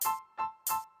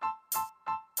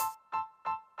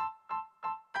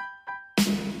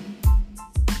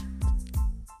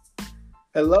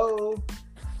Hello.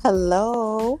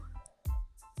 Hello.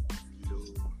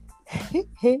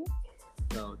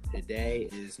 So today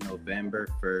is November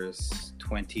 1st,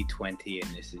 2020,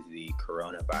 and this is the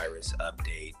coronavirus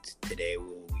update. Today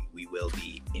we will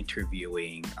be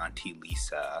interviewing Auntie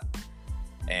Lisa,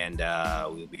 and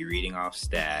we'll be reading off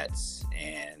stats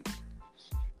and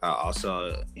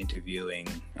also interviewing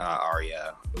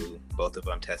Aria, who both of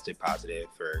them tested positive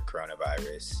for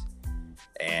coronavirus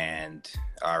and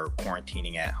are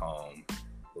quarantining at home.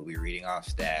 We'll be reading off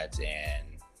stats, and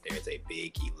there's a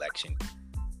big election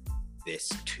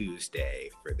this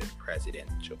Tuesday for the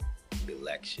presidential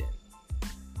election.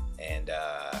 And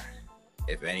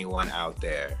if anyone out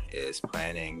there is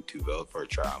planning to vote for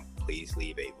Trump, please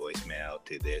leave a voicemail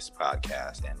to this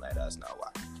podcast and let us know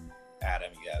why.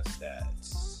 Adam, you have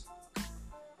stats.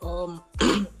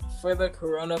 For the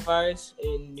coronavirus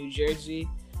in New Jersey,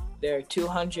 there are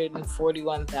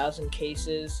 241,000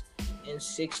 cases and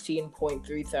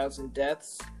 16.3 thousand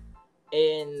deaths.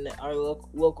 In our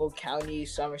local county,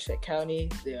 Somerset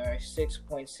County, there are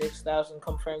 6.6 thousand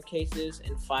confirmed cases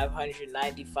and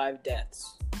 595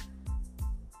 deaths.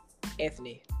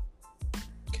 Anthony.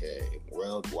 Okay,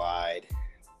 worldwide,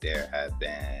 there have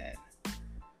been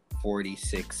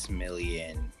 46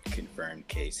 million confirmed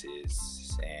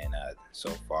cases, and so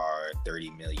far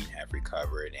 30 million have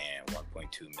recovered and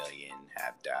 1.2 million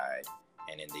have died.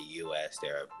 And in the U.S.,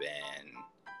 there have been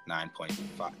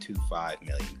 9.25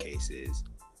 million cases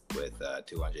with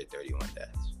 231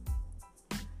 deaths.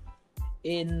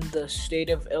 In the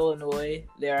state of Illinois,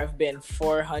 there have been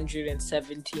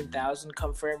 417,000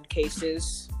 confirmed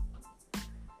cases.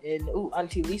 And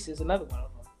Auntie Lisa is another one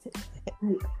of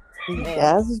them.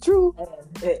 That's true.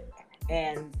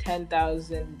 And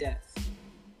 10,000 deaths.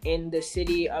 In the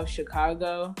city of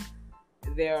Chicago,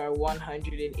 there are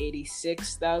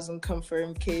 186,000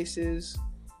 confirmed cases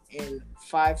and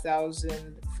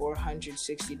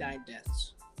 5,469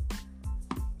 deaths.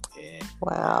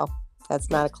 Wow. That's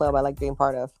not a club I like being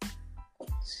part of.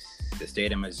 The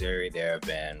state of Missouri, there have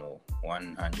been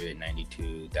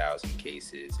 192,000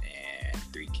 cases and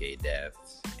 3K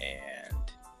deaths.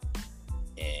 And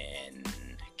in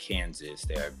Kansas,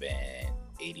 there have been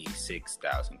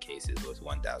 86,000 cases with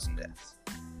 1,000 deaths.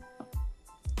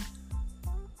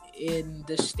 In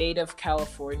the state of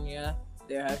California,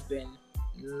 there have been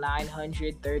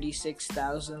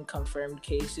 936,000 confirmed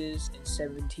cases and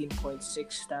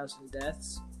 17.6 thousand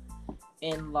deaths.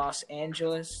 In Los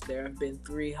Angeles, there have been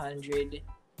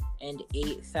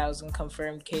 308,000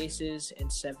 confirmed cases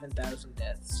and 7,000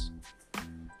 deaths.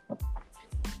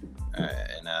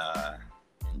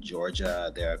 In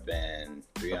Georgia, there have been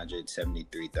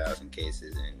 373,000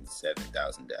 cases and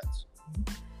 7,000 deaths.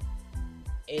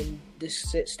 In the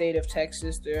state of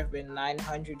Texas, there have been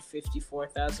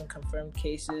 954,000 confirmed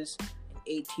cases and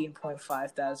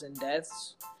 18.5 thousand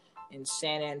deaths. In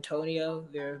San Antonio,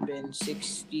 there have been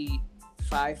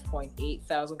 65.8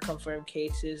 thousand confirmed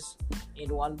cases and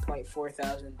 1.4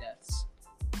 thousand deaths.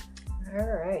 All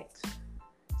right.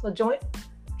 So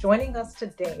joining us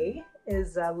today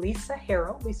is Lisa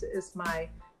Harrell. Lisa is my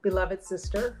beloved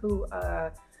sister who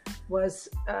was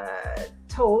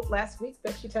told last week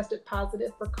that she tested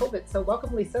positive for COVID. So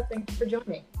welcome, Lisa. Thank you for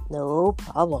joining. No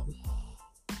problem.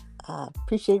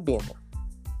 Appreciate being here.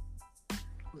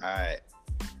 All right.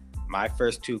 My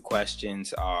first two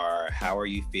questions are, how are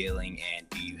you feeling and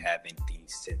do you have any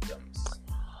symptoms?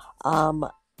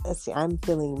 Let's see. I'm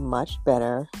feeling much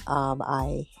better.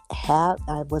 I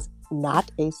was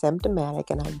not asymptomatic,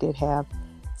 and I did have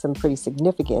some pretty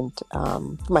significant,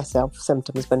 for myself,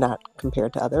 symptoms, but not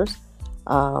compared to others.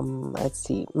 Let's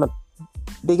see. My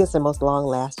biggest and most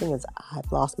long-lasting is I've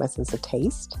lost my sense of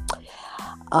taste.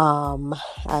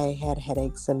 I had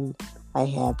headaches, and I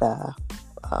had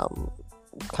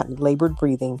kind of labored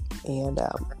breathing and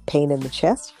pain in the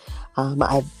chest. I'm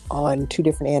on 2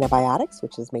 different antibiotics,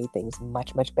 which has made things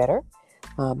much, much better.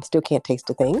 Still can't taste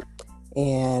a thing,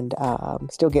 and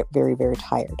still get very, very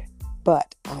tired.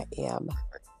 But I am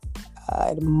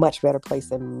in a much better place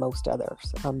than most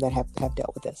others that have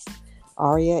dealt with this.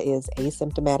 Aria is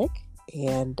asymptomatic,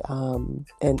 and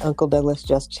Uncle Douglas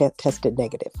just tested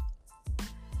negative.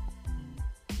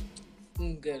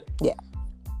 Good. Yeah.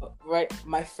 Right.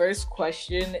 My first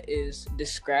question is,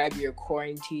 describe your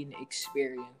quarantine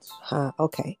experience.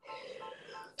 Okay.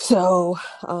 So,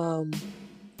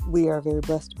 we are very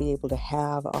blessed to be able to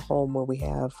have a home where we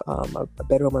have a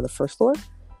bedroom on the first floor.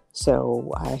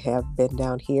 So I have been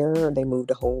down here. They moved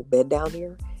a whole bed down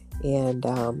here, and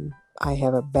I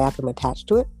have a bathroom attached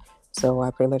to it. So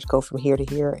I pretty much go from here to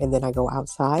here, and then I go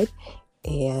outside.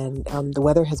 And the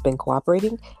weather has been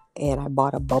cooperating, and I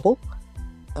bought a bubble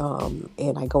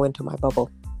and I go into my bubble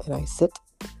and I sit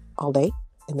all day,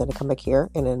 and then I come back here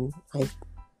and then I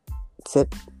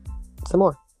sit some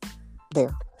more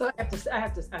there. So I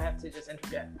have to just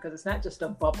interject, because it's not just a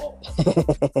bubble.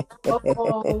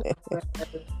 Bubble,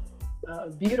 a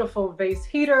beautiful vase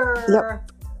heater.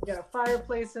 Yep. You got a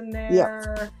fireplace in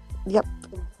there. Yep.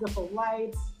 Some beautiful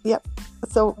lights. Yep.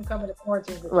 So I'm coming to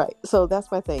quarantine with right. So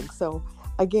that's my thing. So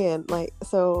again,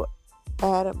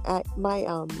 Adam,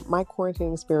 my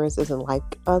quarantine experience isn't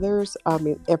like others. I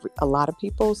mean, a lot of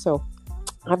people. So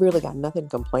I've really got nothing to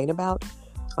complain about.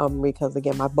 Because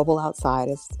again, my bubble outside,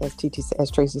 as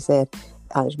Tracy said,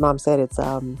 as Mom said,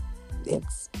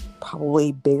 it's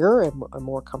probably bigger and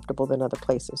more comfortable than other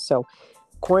places. So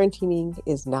quarantining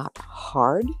is not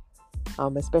hard,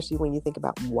 especially when you think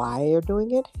about why you're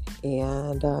doing it,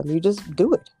 and you just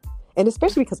do it. And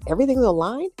especially because everything's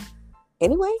online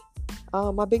anyway.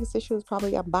 My biggest issue is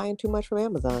probably I'm buying too much from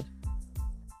Amazon.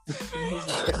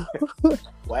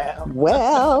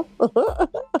 Well.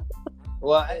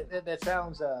 Well, that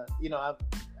sounds, I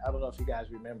don't know if you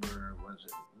guys remember, was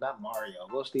it not Mario?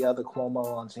 What's the other Cuomo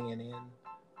on CNN?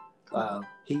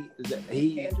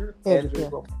 Andrew.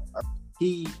 Yeah.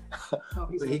 He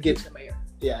gets,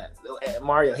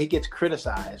 Mario, he gets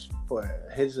criticized for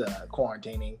his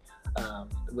quarantining.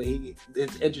 But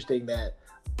it's interesting that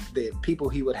the people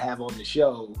he would have on the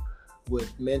show would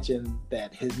mention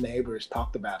that his neighbors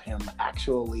talked about him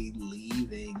actually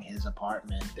leaving his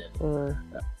apartment and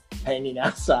hanging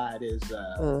outside his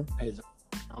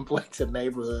complex and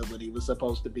neighborhood when he was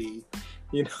supposed to be,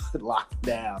 locked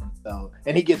down. So,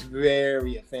 and he gets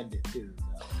very offended too.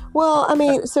 So. Well, I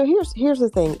mean, so here's the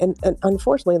thing, and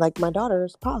unfortunately, like, my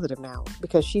daughter's positive now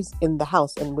because she's in the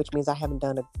house, and which means I haven't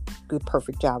done a good,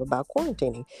 perfect job about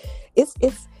quarantining. It's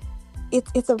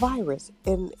a virus,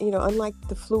 and unlike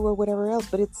the flu or whatever else,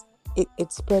 but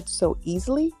it spreads so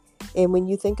easily. And when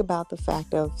you think about the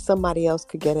fact of somebody else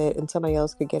could get it, and somebody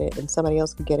else could get it, and somebody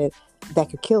else could get it, that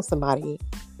could kill somebody,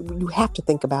 you have to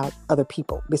think about other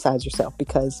people besides yourself.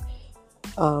 Because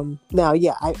now,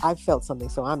 I felt something,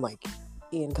 so I'm like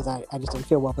in, because I just didn't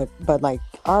feel well. But like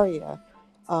Aria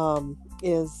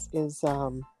is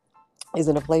in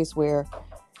a place where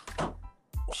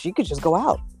she could just go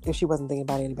out if she wasn't thinking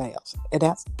about anybody else, and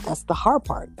that's the hard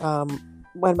part.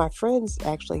 One of my friends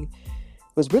actually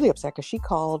was really upset because she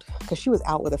called because she was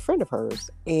out with a friend of hers,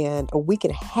 and a week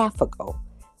and a half ago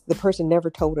the person never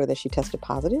told her that she tested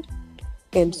positive,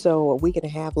 and so a week and a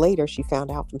half later she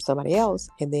found out from somebody else,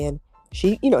 and then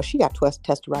she got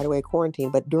tested right away,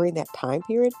 quarantined. But during that time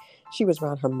period she was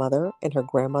around her mother and her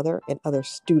grandmother and other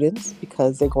students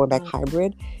because they're going back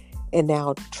hybrid, and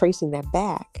now tracing that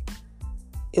back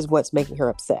is what's making her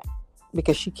upset,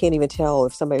 because she can't even tell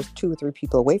if somebody's 2 or 3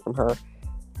 people away from her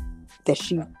that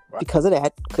she, because of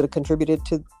that, could have contributed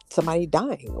to somebody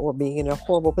dying or being in a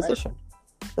horrible position.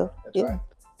 So, That's right.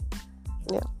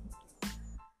 Yeah.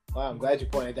 Well, I'm glad you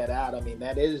pointed that out. I mean,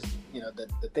 that is,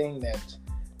 the thing that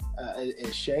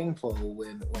is shameful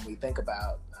when we think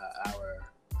about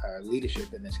our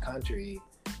leadership in this country,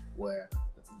 where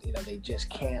they just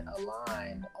can't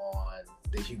align on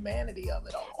the humanity of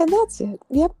it all. And that's it.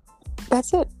 Yep,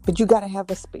 that's it. But you got to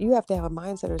have a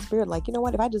mindset or spirit. Like, you know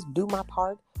what? If I just do my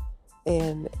part,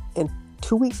 and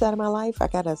 2 weeks out of my life, I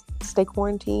gotta stay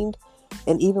quarantined.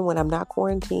 And even when I'm not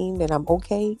quarantined and I'm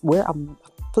okay, where I'm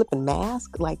flipping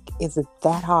mask, like, is it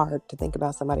that hard to think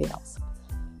about somebody else?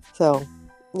 So,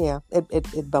 yeah,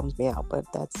 it bums me out. But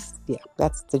that's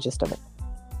the gist of it.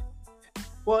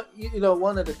 Well,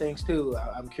 one of the things too,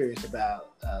 I'm curious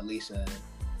about, Lisa,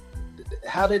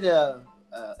 how did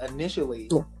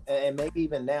initially, and maybe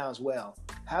even now as well,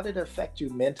 how did it affect you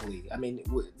mentally? I mean,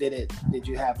 did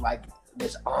you have like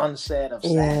this onset of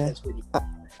sadness when you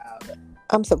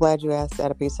I'm so glad you asked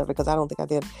that piece of it, because I don't think I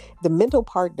did. The mental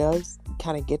part does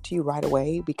kind of get to you right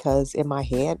away, because in my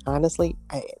head, honestly,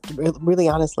 really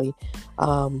honestly,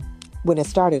 when it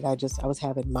started, I was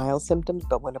having mild symptoms,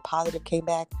 but when the positive came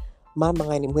back, my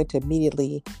mind went to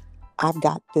immediately, I've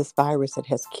got this virus that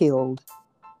has killed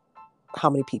how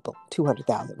many people?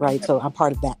 200,000, right? So I'm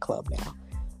part of that club now.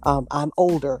 I'm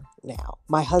older now.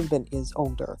 My husband is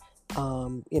older,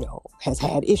 has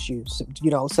had issues,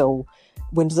 so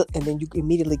and then you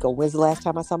immediately go, when's the last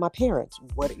time I saw my parents?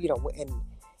 What, and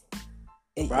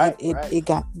it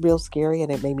got real scary,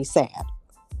 and it made me sad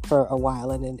for a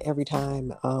while. And then every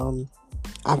time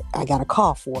I got a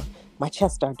cough, or my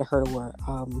chest started to hurt, or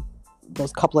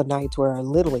those couple of nights where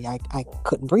literally I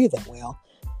couldn't breathe that well.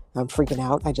 I'm freaking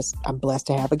out. I'm blessed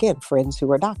to have, again, friends who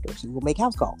are doctors who will make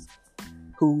house calls,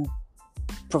 who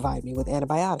provide me with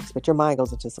antibiotics. But your mind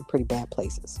goes into some pretty bad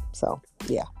places. So,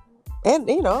 yeah. And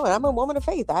and I'm a woman of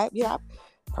faith. I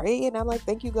pray and I'm like,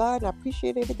 thank you, God, and I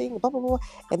appreciate everything. Blah blah blah.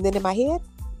 And then in my head,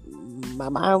 my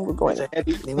mind was going.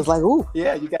 It was like, ooh,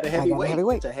 yeah, you got a heavy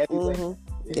weight. It's a heavy weight.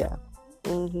 Yeah.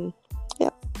 Mm-hmm.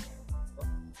 Yep.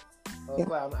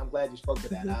 Well, yeah. I'm glad you spoke to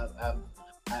that.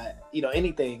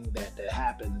 Anything that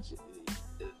happens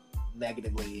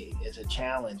negatively is a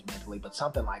challenge mentally, but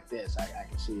something like this, I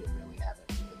can see it really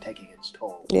taking its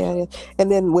toll. Yeah,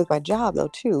 and then with my job though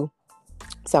too.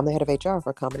 So I'm the head of HR for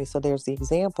a company. So there's the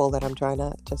example that I'm trying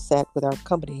to set with our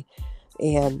company,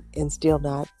 and still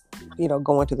not,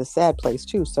 going to the sad place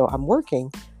too. So I'm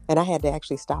working, and I had to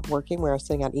actually stop working where I was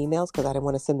sending out emails because I didn't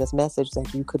want to send this message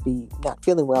that you could be not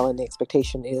feeling well, and the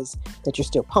expectation is that you're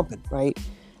still pumping, right?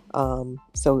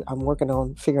 So I'm working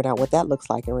on figuring out what that looks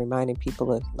like and reminding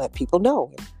people to let people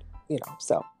know,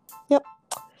 So, yep,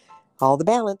 all the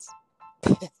balance.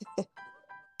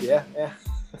 Yeah.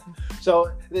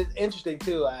 So it's interesting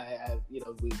too.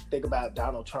 We think about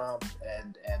Donald Trump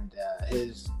and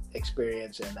his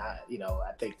experience, and I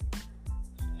think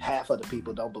half of the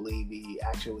people don't believe he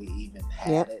actually even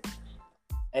had it.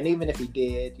 And even if he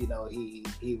did,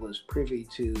 he was privy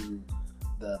to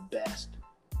the best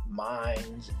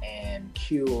minds and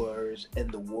cures in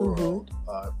the world.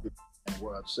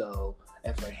 So,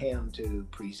 and for him to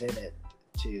present it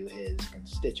to his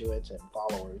constituents and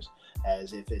followers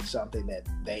as if it's something that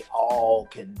they all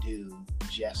can do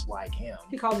just like him.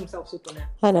 He called himself Superman.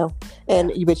 I know.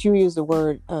 But you used the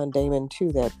word, Damon,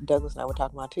 too, that Douglas and I were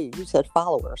talking about, too. You said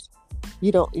followers.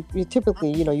 You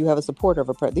typically, you have a supporter of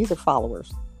a president. These are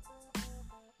followers.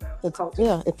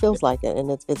 It feels like it.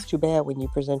 And it's too bad when you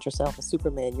present yourself as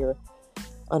Superman. You're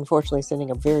unfortunately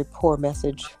sending a very poor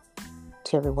message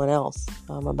to everyone else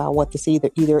about what to see.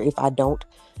 Either if I don't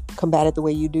combat it the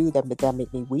way you do, that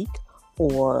make me weak,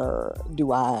 or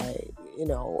do I,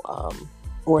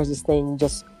 or is this thing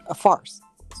just a farce?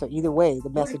 So either way, the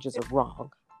messages are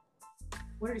wrong.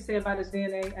 What did he say about his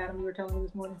DNA, Adam? You were telling me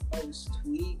this morning. Oh, his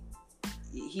tweet.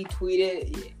 He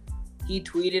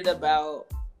tweeted about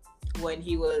when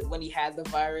he had the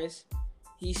virus.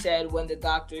 He said when the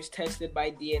doctors tested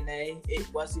by DNA, it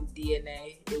wasn't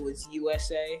DNA, it was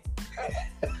USA.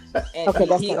 And okay,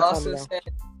 he also said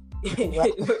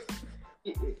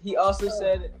he also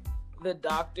said the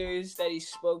doctors that he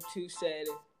spoke to said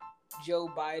Joe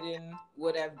Biden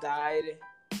would have died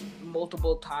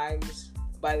multiple times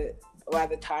by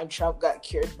the time Trump got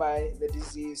cured by the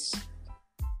disease.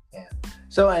 Yeah.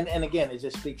 So and again, it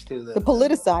just speaks to the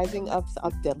politicizing of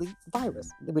deadly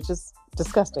virus, which is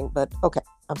disgusting. But okay,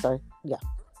 I'm sorry. Yeah.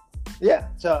 Yeah.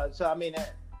 So I mean,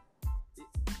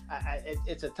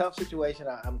 it's a tough situation.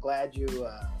 I'm glad you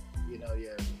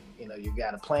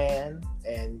got a plan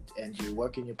and you're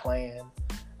working your plan.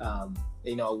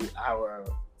 Our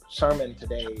sermon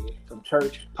today from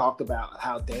church talked about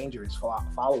how dangerous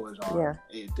followers are,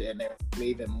 and they're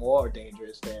even more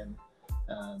dangerous than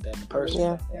the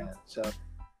person. Yeah. So,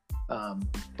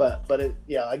 but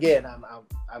again,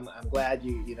 I'm glad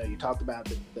you talked about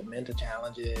the mental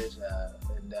challenges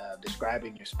and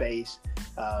describing your space.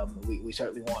 We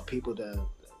certainly want people to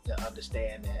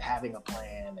understand that having a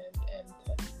plan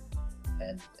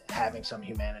and having some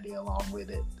humanity along with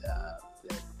it.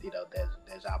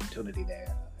 There's opportunity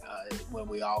there when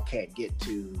we all can't get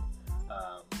to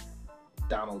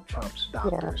Donald Trump's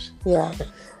doctors. Yeah.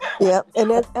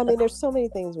 And there's so many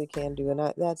things we can do, and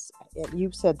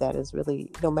you've said that is really,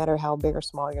 no matter how big or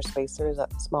small your space, there is a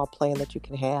small plan that you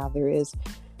can have. There is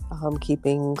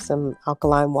keeping some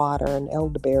alkaline water and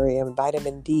elderberry and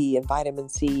vitamin D and vitamin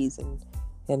C's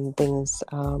and things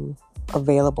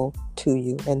available to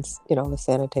you, and the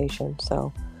sanitation.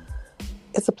 So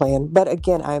it's a plan, but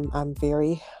again, I'm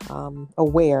very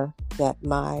aware that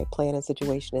my plan and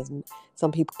situation is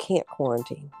some people can't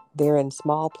quarantine. They're in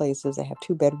small places. They have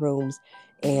 2 bedrooms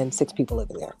and 6 people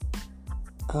living there,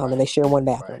 and they share 1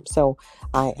 bathroom. Right. So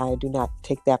I do not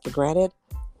take that for granted,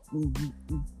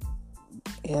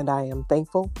 and I am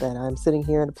thankful that I'm sitting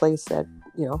here in a place that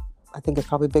I think is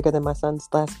probably bigger than my son's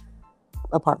last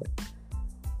apartment.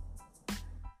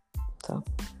 So,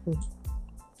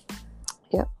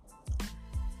 yeah.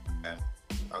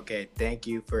 Okay, thank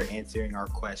you for answering our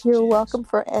questions. You're welcome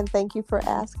and thank you for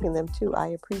asking them too. I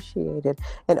appreciate it.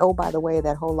 And oh, by the way,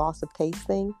 that whole loss of taste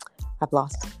thing, I've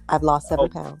lost 7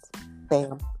 pounds.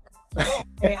 Bam.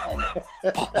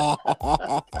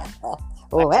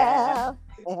 Well.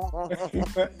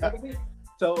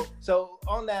 So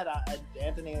on that,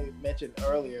 Anthony mentioned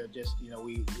earlier, just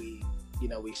we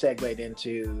segued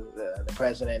into the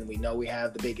president. We know we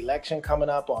have the big election coming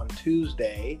up on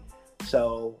Tuesday.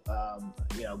 So,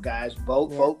 guys,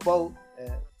 vote.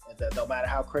 No matter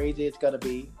how crazy it's going to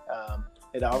be,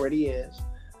 it already is.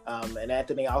 And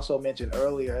Anthony also mentioned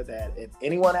earlier that if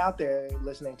anyone out there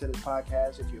listening to this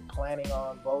podcast, if you're planning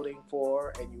on voting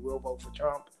for and you will vote for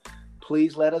Trump,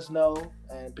 please let us know,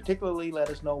 and particularly let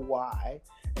us know why.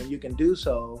 And you can do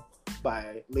so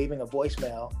by leaving a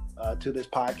voicemail to this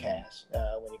podcast.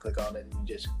 When you click on it, you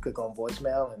just click on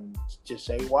voicemail and just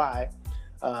say why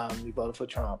you voted for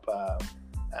Trump. I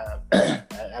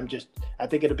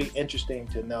think it'll be interesting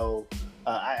to know.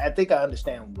 I think I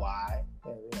understand why.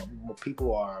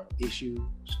 People are issue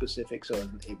specific, so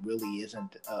it really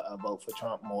isn't a vote for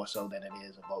Trump more so than it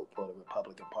is a vote for the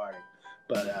Republican Party.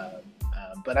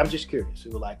 But I'm just curious.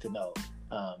 We would like to know.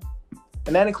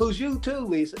 And that includes you too,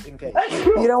 Lisa, in case.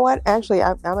 You know what? Actually,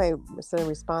 I may send a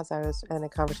response. I was in a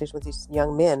conversation with these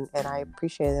young men, and I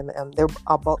appreciate them.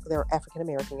 They're African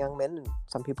American young men, and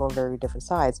some people on very different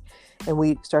sides. And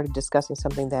we started discussing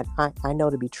something that I know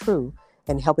to be true,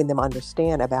 and helping them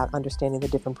understanding the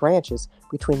different branches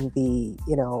between the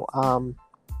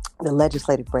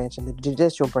legislative branch and the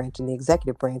judicial branch and the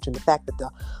executive branch, and the fact that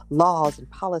the laws and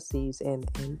policies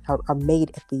are made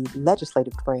at the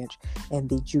legislative branch, and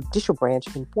the judicial branch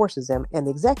enforces them, and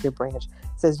the executive branch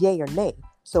says yay or nay.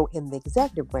 So in the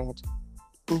executive branch,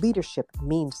 leadership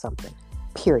means something,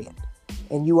 period.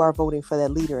 And you are voting for that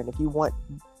leader. And if you want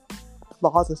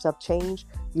laws and stuff changed,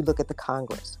 you look at the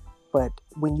Congress. But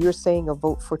when you're saying a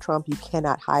vote for Trump, you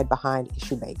cannot hide behind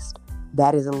issue-based.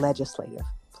 That is a legislative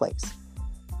place.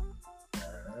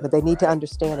 But they need to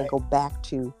understand and go back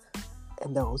to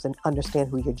those and understand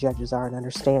who your judges are and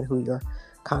understand who your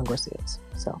Congress is.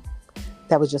 So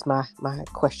that was just my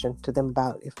question to them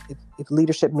about if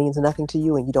leadership means nothing to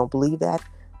you and you don't believe that,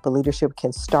 but leadership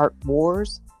can start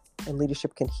wars and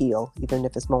leadership can heal, even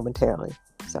if it's momentarily.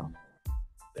 So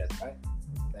that's right.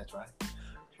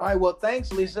 All right. Well,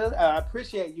 thanks, Lisa. I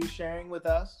appreciate you sharing with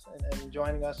us and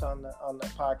joining us on the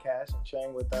podcast and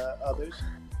sharing with others.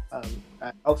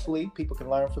 Hopefully, people can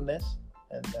learn from this,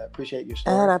 and appreciate your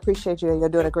story. And I appreciate you. You're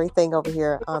doing a great thing over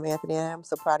here, Anthony. And I'm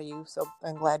so proud of you. So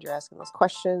I'm glad you're asking those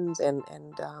questions and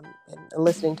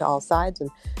listening to all sides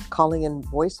and calling in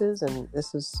voices. And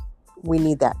we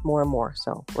need that more and more.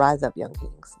 So rise up, young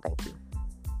kings. Thank you.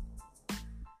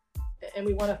 And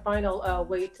we want a final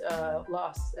weight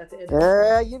loss at the end.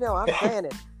 I'm saying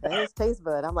it. It's taste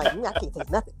bud. I'm like, I can't taste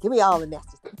nothing. Give me all the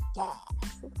nasty stuff.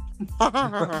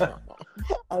 Yes.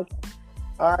 Okay.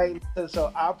 All right. So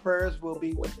our prayers will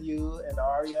be with you and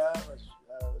Aria,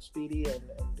 speedy and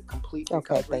complete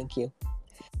recovery. Okay. Thank you.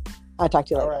 I'll talk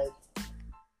to you later. All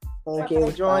right. Thank you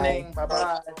for joining. Bye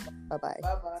bye. Bye bye.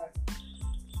 Bye bye.